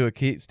you'll get to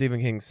a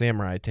Stephen King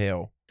samurai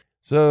tale.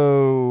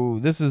 So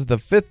this is the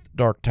 5th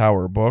Dark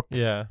Tower book.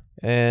 Yeah.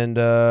 And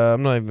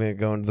I'm not even going to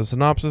go into the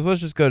synopsis.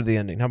 Let's just go to the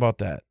ending. How about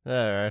that? All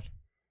right.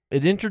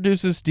 It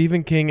introduces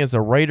Stephen King as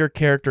a writer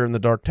character in the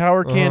Dark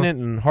Tower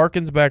canon and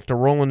harkens back to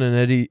Roland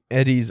and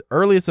Eddie's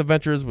earliest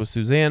adventures with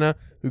Susanna,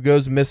 who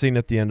goes missing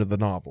at the end of the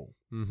novel.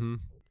 Mm-hmm.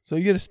 So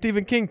you get a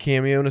Stephen King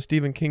cameo in a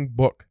Stephen King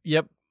book.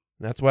 Yep.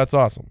 That's why it's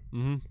awesome.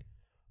 Mm-hmm.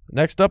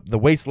 Next up, The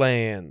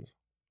Wastelands.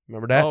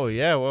 Remember that? Oh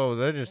yeah, well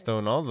they're just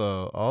throwing all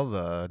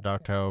the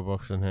Dark Tower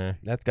books in here.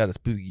 That's got a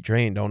spooky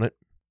train, don't it?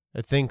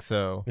 I think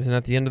so. Isn't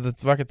that the end of the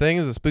fucking thing?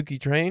 Is a spooky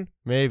train?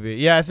 Maybe.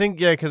 Yeah,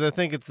 because I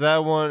think it's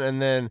that one,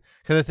 and then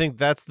because I think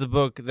that's the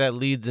book that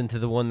leads into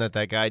the one that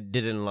guy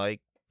didn't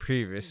like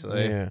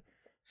previously. Yeah.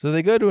 So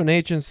they go to an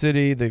ancient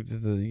city.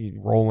 The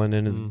Roland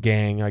and his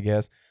gang, I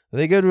guess.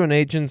 They go to an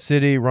ancient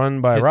city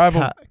run by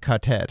rival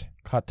Quartet.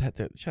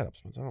 Quartet. Shut up,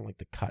 Spence. I don't like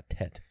the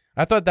Quartet.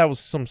 I thought that was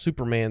some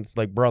Superman's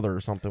like brother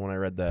or something when I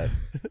read that.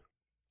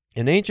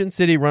 An ancient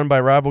city run by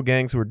rival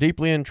gangs who are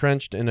deeply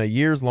entrenched in a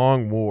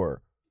years-long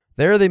war.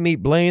 There they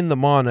meet Blaine the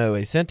Mono,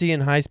 a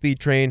sentient high-speed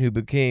train who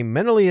became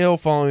mentally ill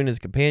following his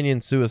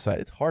companion's suicide.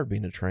 It's hard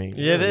being a train.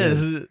 Yeah, it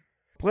is.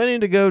 Planning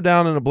to go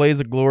down in a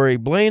blaze of glory,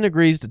 Blaine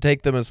agrees to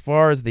take them as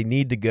far as they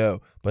need to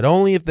go, but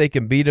only if they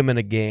can beat him in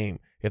a game.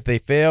 If they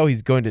fail,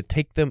 he's going to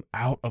take them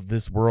out of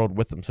this world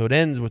with them. So it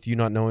ends with you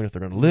not knowing if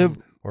they're going to live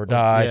or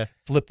die. Yeah.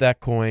 Flip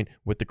that coin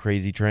with the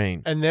crazy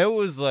train. And there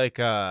was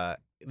there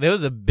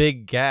was a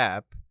big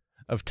gap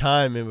of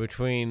time in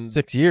between.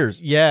 6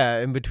 years. Yeah,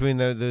 in between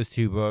those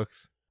two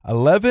books.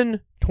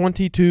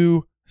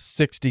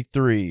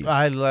 11/22/63.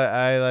 I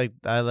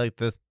like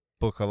this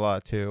book a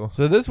lot too.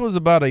 So this was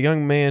about a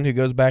young man who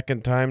goes back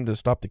in time to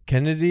stop the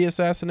Kennedy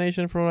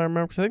assassination, from what I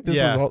remember. Because I think this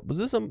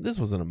this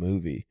wasn't a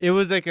movie. It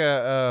was like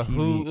a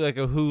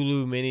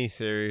Hulu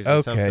miniseries.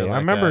 Or something I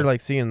remember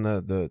seeing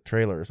the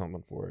trailer or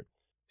something for it.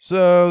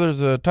 So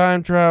there's a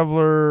time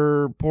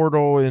traveler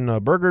portal in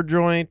a burger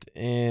joint,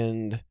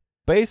 and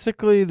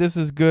basically this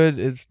is good.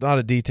 It's not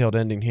a detailed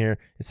ending here.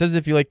 It says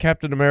if you like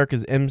Captain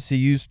America's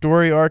MCU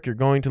story arc, you're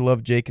going to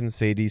love Jake and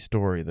Sadie's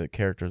story, the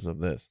characters of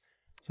this.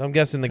 So I'm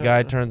guessing the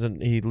guy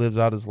he lives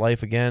out his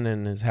life again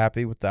and is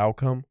happy with the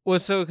outcome.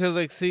 Well, so because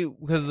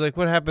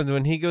what happens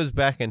when he goes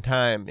back in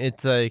time?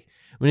 It's like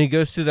when he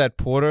goes through that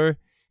portal,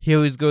 he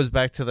always goes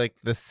back to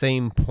the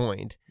same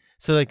point.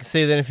 So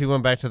say then if he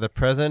went back to the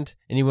present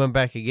and he went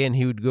back again,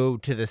 he would go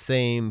to the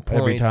same point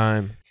every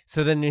time.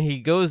 So then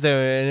he goes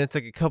there, and it's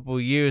a couple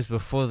of years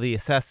before the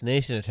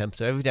assassination attempt.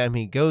 So every time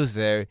he goes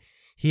there,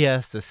 he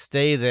has to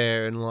stay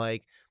there and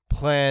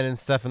plan and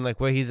stuff. And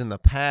where he's in the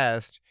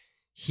past,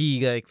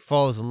 he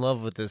falls in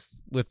love with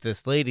this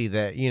lady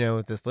that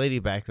with this lady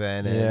back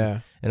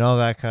then, and all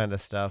that kind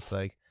of stuff.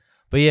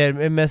 But yeah,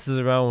 it messes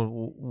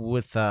around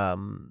with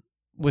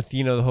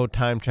the whole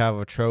time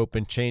travel trope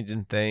and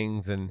changing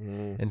things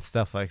and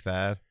stuff like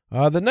that.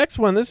 The next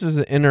one, this is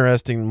an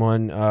interesting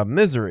one,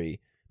 Misery,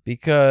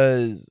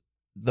 because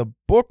the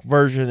book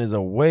version is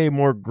a way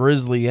more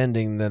grisly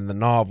ending than the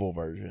novel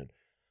version.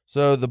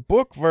 So the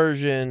book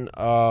version,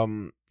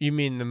 you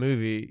mean the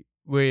movie?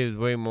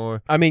 Way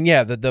more. I mean,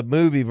 yeah, the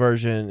movie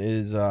version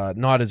is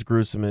not as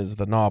gruesome as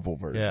the novel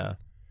version. Yeah.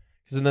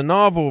 Because in the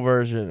novel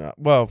version,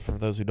 well, for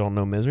those who don't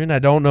know Misery, and I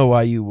don't know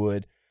why you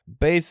would,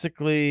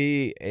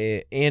 basically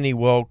Annie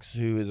Wilkes,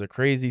 who is a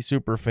crazy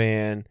super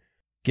fan,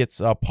 gets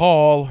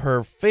Paul,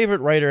 her favorite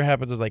writer,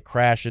 happens to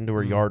crash into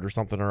her yard or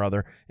something or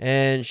other,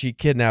 and she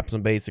kidnaps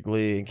him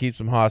basically and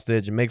keeps him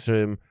hostage and makes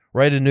him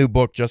write a new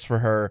book just for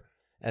her.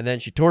 And then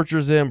she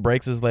tortures him,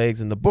 breaks his legs.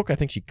 In the book, I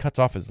think she cuts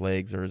off his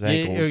legs or his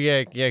ankles.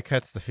 Yeah,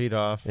 cuts the feet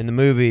off. In the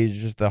movie, it's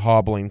just the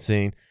hobbling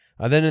scene.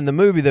 Then in the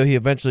movie, though, he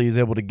eventually is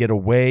able to get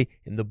away.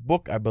 In the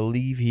book, I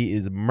believe he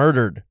is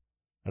murdered.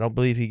 I don't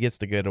believe he gets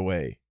to get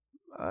away.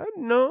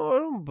 No, I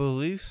don't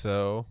believe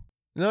so.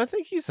 No, I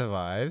think he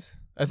survives.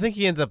 I think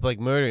he ends up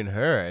murdering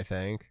her, I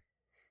think.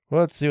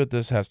 Well, let's see what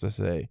this has to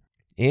say.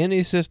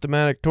 Annie's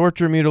systematic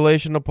torture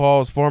mutilation of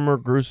Paul is far more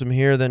gruesome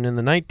here than in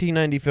the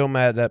 1990 film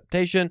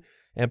adaptation.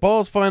 And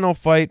Paul's final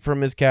fight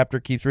from his captor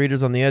keeps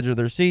readers on the edge of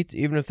their seats,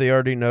 even if they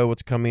already know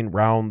what's coming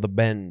round the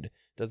bend.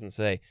 Doesn't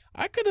say.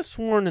 I could have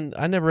sworn, and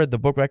I never read the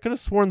book, but I could have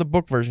sworn the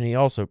book version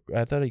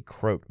I thought he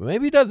croaked, but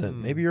maybe he doesn't.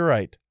 Maybe you're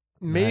right.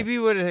 Maybe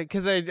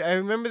because I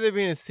remember there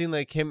being a scene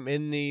like him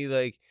in the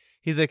like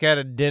he's like at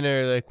a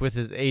dinner like with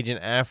his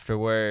agent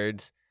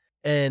afterwards,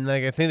 and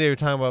like I think they were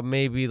talking about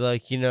maybe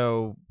like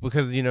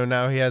because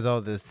now he has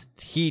all this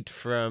heat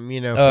from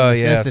from this so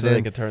incident.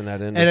 they could turn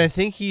that into. And I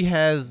think he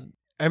has.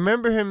 I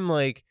remember him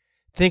like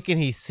thinking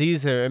he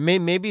sees her, and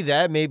maybe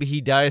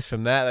he dies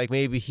from that. Like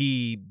maybe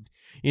he.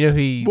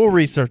 We'll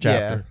research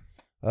after.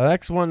 The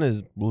next one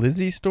is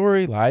Lizzie's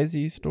story.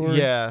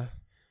 Yeah.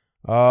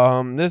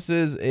 This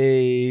is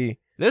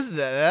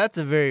that's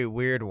a very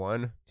weird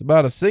one. It's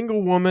about a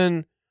single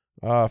woman,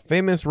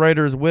 famous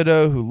writer's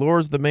widow who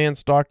lures the man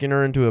stalking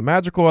her into a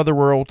magical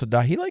otherworld to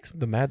die. He likes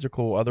the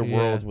magical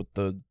otherworlds with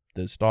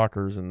the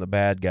stalkers and the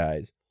bad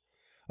guys.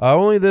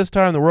 Only this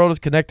time the world is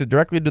connected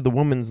directly to the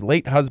woman's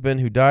late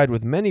husband who died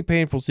with many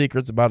painful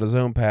secrets about his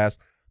own past.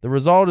 The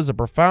result is a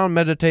profound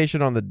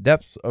meditation on the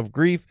depths of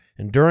grief,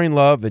 enduring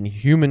love, and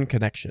human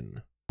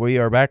connection. We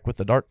are back with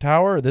The Dark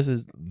Tower. This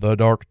is The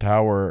Dark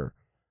Tower.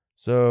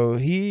 So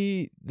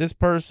this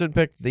person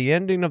picked the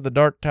ending of The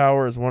Dark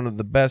Tower as one of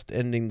the best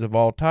endings of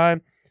all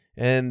time.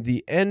 And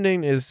the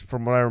ending is,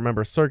 from what I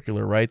remember,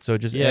 circular, right? So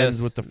it just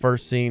ends with the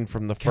first scene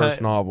from the first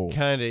novel.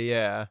 Kind of,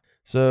 yeah.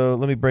 So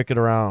let me break it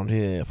around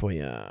here for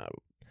you.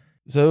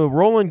 So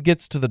Roland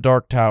gets to the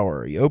Dark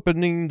Tower.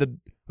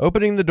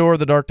 Opening the door of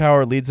the Dark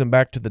Tower leads him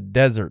back to the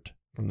desert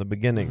from the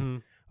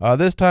beginning.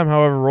 This time,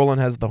 however,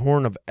 Roland has the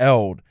Horn of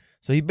Eld.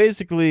 So he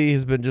basically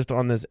has been just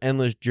on this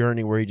endless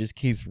journey where he just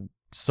keeps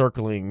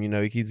circling.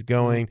 He keeps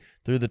going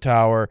through the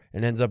tower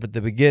and ends up at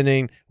the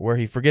beginning where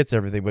he forgets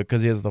everything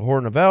because he has the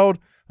Horn of Eld,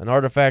 an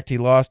artifact he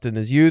lost in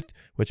his youth,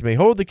 which may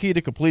hold the key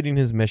to completing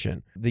his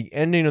mission. The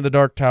ending of the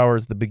Dark Tower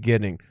is the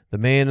beginning. The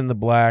man in the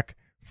black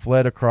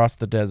fled across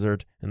the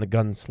desert, and the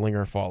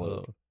gunslinger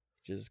followed.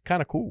 Which is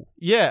kind of cool.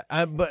 Yeah,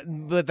 but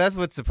that's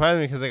what surprised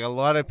me because like a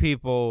lot of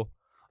people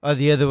are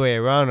the other way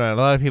around. A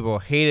lot of people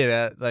hate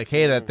it.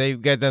 They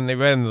get done, they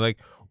read and they're like,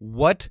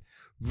 "What?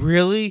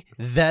 Really?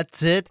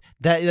 That's it?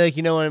 That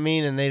you know what I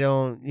mean?" And they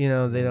don't,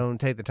 they don't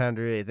take the time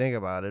to really think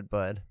about it.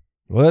 But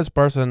this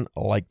person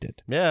liked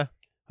it. Yeah.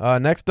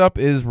 Next up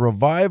is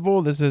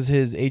Revival. This is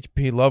his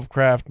H.P.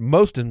 Lovecraft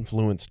most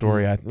influenced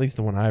story, at least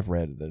the one I've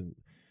read.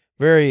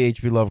 Very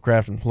H.P.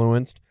 Lovecraft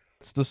influenced.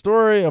 It's the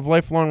story of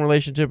lifelong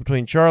relationship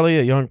between Charlie,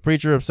 a young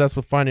preacher obsessed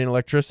with finding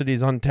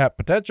electricity's untapped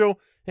potential,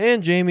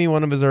 and Jamie,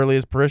 one of his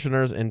earliest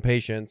parishioners and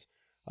patients.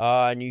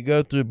 And you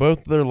go through both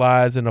of their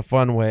lives in a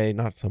fun way.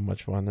 Not so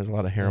much fun. There's a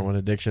lot of heroin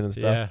addiction and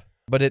stuff. Yeah.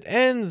 But it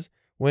ends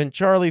when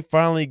Charlie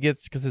finally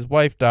gets, because his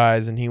wife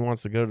dies and he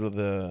wants to go to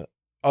the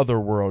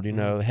other world,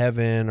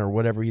 heaven or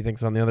whatever he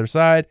thinks on the other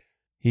side.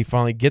 He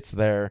finally gets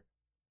there.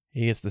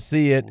 He gets to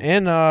see it.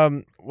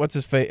 And what's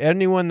his face?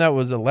 Anyone that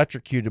was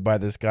electrocuted by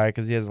this guy,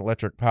 because he has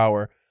electric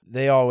power,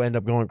 they all end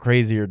up going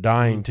crazy or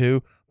dying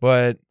too.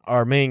 But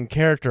our main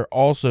character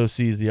also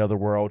sees the other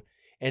world.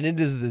 And it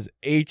is this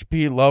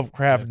H.P.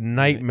 Lovecraft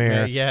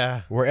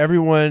nightmare where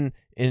everyone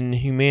in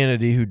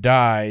humanity who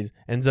dies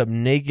ends up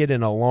naked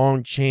in a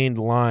long chained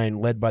line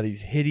led by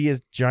these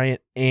hideous giant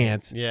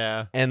ants.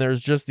 Yeah. And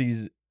there's just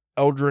these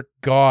eldritch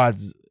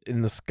gods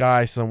in the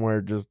sky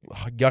somewhere just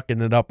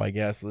yucking it up, I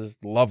guess,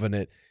 just loving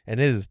it. And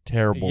it is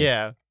terrible.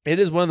 Yeah. It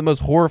is one of the most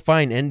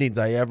horrifying endings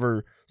I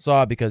ever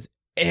saw because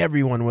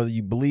everyone, whether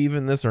you believe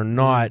in this or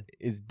not,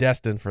 is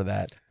destined for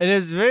that. And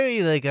it's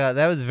very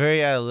that was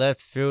very out of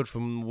left field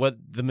from what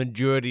the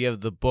majority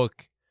of the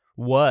book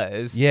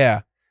was.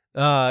 Yeah.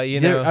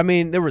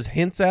 There was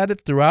hints at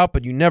it throughout,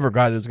 but you never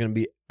got it was going to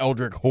be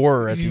eldritch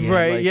horror at the end.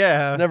 Right,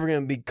 yeah. It's never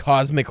going to be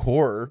cosmic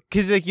horror.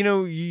 Because,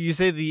 you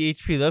say the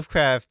H.P.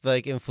 Lovecraft,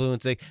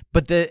 influence,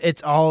 but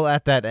it's all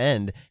at that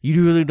end.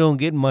 You really don't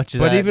get much of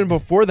that. But even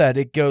before that,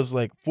 it goes,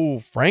 full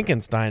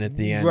Frankenstein at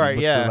the end. Right,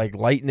 with yeah. The,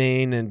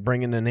 lightning and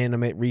bringing an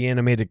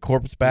reanimated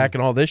corpse back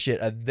and all this shit.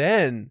 And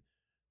then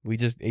we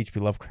just H.P.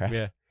 Lovecraft.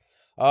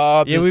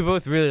 Yeah. We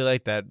both really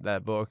like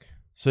that book.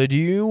 So do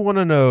you want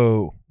to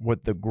know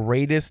what the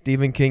greatest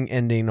Stephen King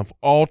ending of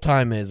all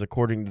time is,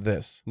 according to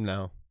this?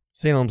 No.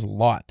 Salem's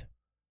Lot.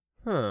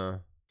 Huh.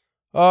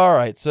 All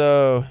right,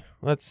 so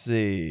let's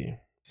see.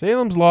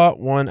 Salem's Lot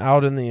won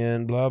out in the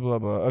end, blah, blah,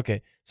 blah.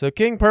 Okay, so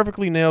King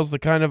perfectly nails the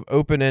kind of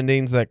open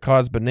endings that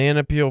cause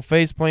banana peel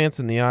faceplants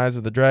in the eyes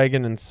of the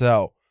dragon and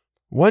Cell.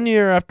 1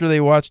 year after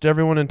they watched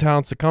everyone in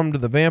town succumb to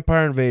the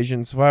vampire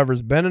invasion,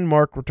 survivors Ben and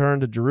Mark return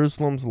to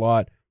Jerusalem's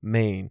Lot,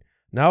 Maine.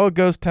 Now a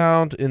ghost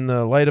town in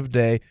the light of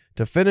day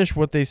to finish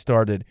what they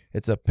started.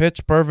 It's a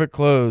pitch-perfect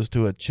close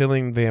to a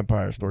chilling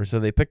vampire story. So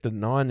they picked a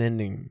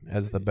non-ending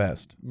as the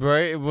best.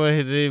 Right? Well,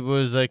 it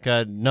was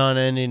a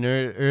non-ending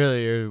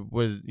earlier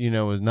was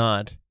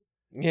not.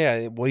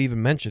 Yeah, we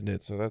even mentioned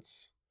it, so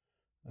that's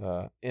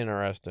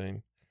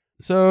interesting.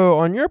 So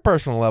on your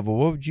personal level,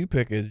 what would you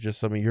pick as just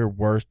some of your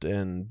worst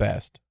and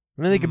best?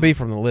 They could be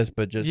from the list,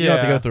 but just you don't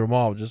have to go through them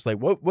all. Just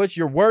what's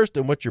your worst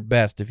and what's your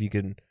best if you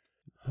can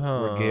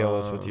regale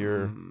us with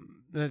your.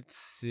 Let's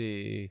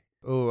see.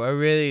 Oh, I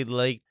really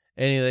like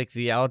any like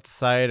The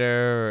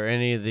Outsider or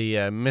any of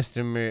the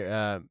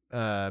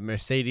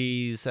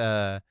Mercedes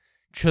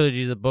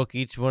trilogies of book.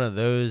 Each one of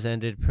those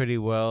ended pretty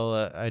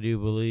well, I do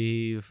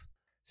believe.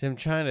 So I'm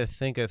trying to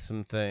think of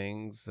some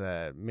things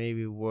that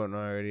maybe weren't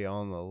already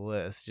on the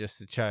list, just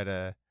to try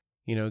to,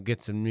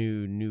 get some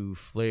new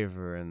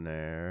flavor in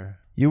there.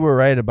 You were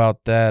right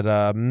about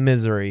that.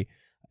 Misery.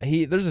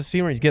 There's a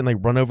scene where he's getting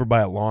like run over by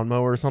a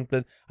lawnmower or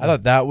something. I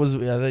thought that was.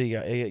 I thought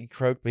he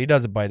croaked, but he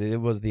doesn't bite it. It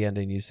was the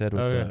ending you said.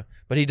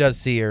 But he does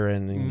see her,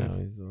 and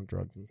he's on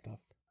drugs and stuff.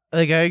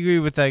 Like, I agree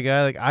with that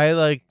guy. Like, I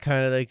like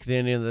kind of like the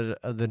ending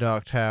of the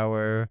Dark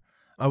Tower.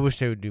 I wish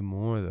they would do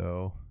more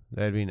though.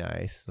 That'd be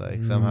nice.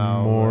 Like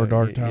somehow more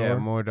Dark Tower. Yeah,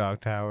 more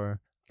Dark Tower.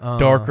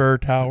 Darker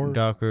Tower.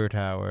 Darker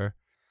Tower.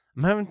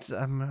 I'm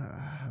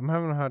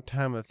having a hard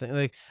time with things.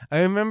 Like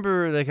I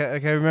remember,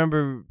 I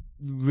remember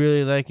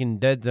really liking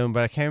Dead Zone,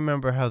 but I can't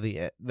remember how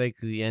the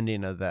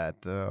ending of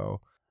that though.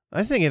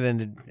 I think it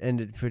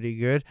ended pretty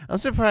good. I'm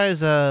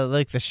surprised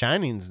The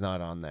Shining's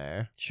not on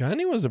there.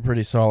 Shining was a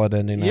pretty solid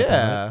ending.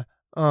 Yeah.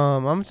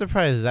 I'm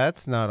surprised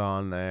that's not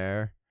on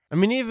there. I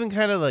mean, even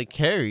kind of like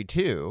Carrie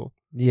too.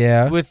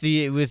 Yeah. With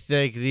the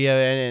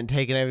and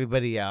taking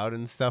everybody out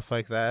and stuff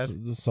like that.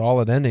 The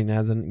solid ending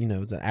it's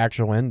an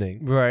actual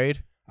ending.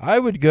 Right. I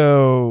would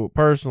go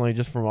personally,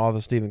 just from all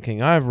the Stephen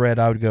King I've read,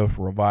 I would go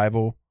for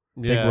Revival.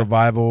 I think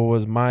Revival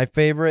was my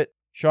favorite.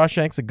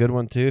 Shawshank's a good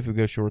one too if we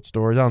go short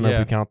stories. I don't know if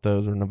we count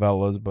those or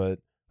novellas, but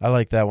I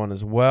like that one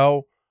as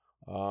well.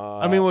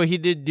 He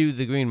did do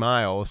The Green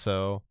Mile,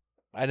 so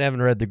I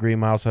haven't read The Green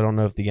Mile, so I don't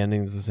know if the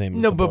ending is the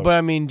same. No, but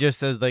I mean,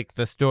 just as like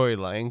the story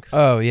length.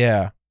 Oh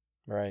yeah,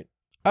 right.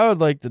 I would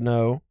like to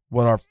know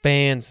what our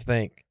fans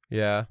think.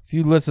 Yeah. If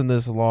you listen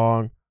this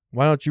long,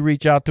 why don't you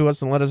reach out to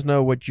us and let us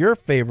know what your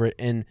favorite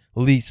and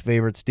least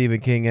favorite Stephen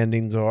King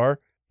endings are?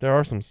 There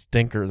are some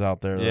stinkers out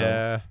there.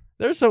 Yeah.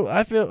 There's so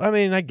I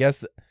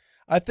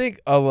think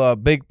a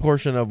big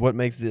portion of what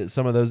makes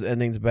some of those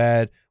endings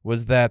bad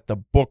was that the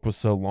book was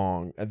so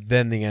long, and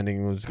then the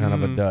ending was kind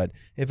of a dud.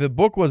 If the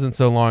book wasn't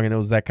so long and it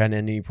was that kind of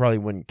ending, you probably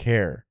wouldn't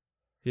care.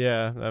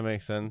 Yeah, that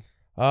makes sense.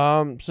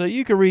 So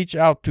you can reach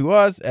out to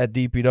us at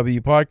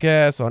DPW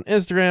Podcast on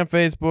Instagram,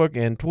 Facebook,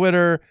 and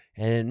Twitter,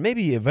 and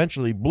maybe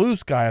eventually Blue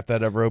Sky if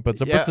that ever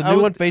opens up. What's the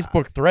new one?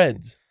 Facebook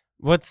Threads.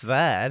 What's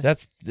that?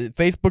 That's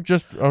Facebook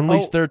just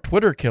unleashed their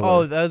Twitter killer.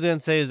 Oh, I was gonna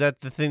say, is that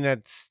the thing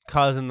that's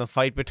causing the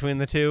fight between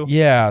the two?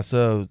 Yeah.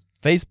 So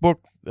Facebook,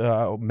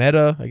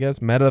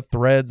 Meta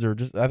Threads, or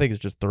I think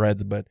it's just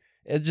Threads, but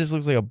it just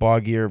looks like a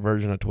boggier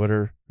version of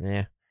Twitter.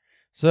 Yeah.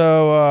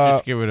 So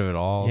just get rid of it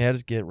all. Yeah,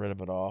 just get rid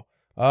of it all.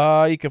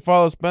 You can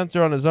follow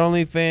Spencer on his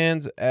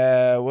OnlyFans.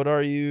 What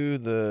are you?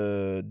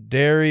 The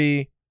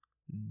Dairy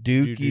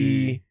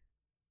Dookie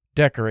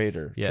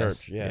Decorator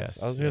Church.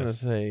 Yes. I was gonna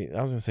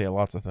say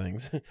lots of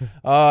things.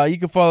 You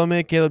can follow me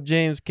at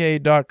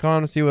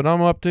CalebJamesK.com to see what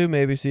I'm up to.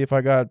 Maybe see if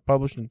I got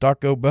published in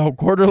Taco Bell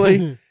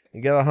Quarterly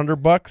and get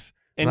 $100.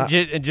 And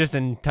just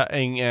in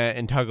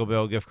Taco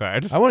Bell gift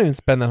cards. I won't even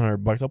spend that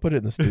 $100. I'll put it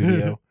in the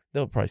studio.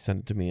 They'll probably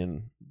send it to me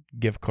in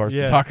gift cards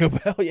to Taco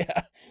Bell.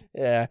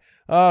 Yeah.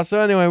 So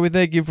anyway, we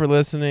thank you for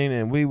listening,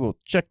 and we will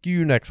check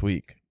you next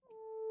week.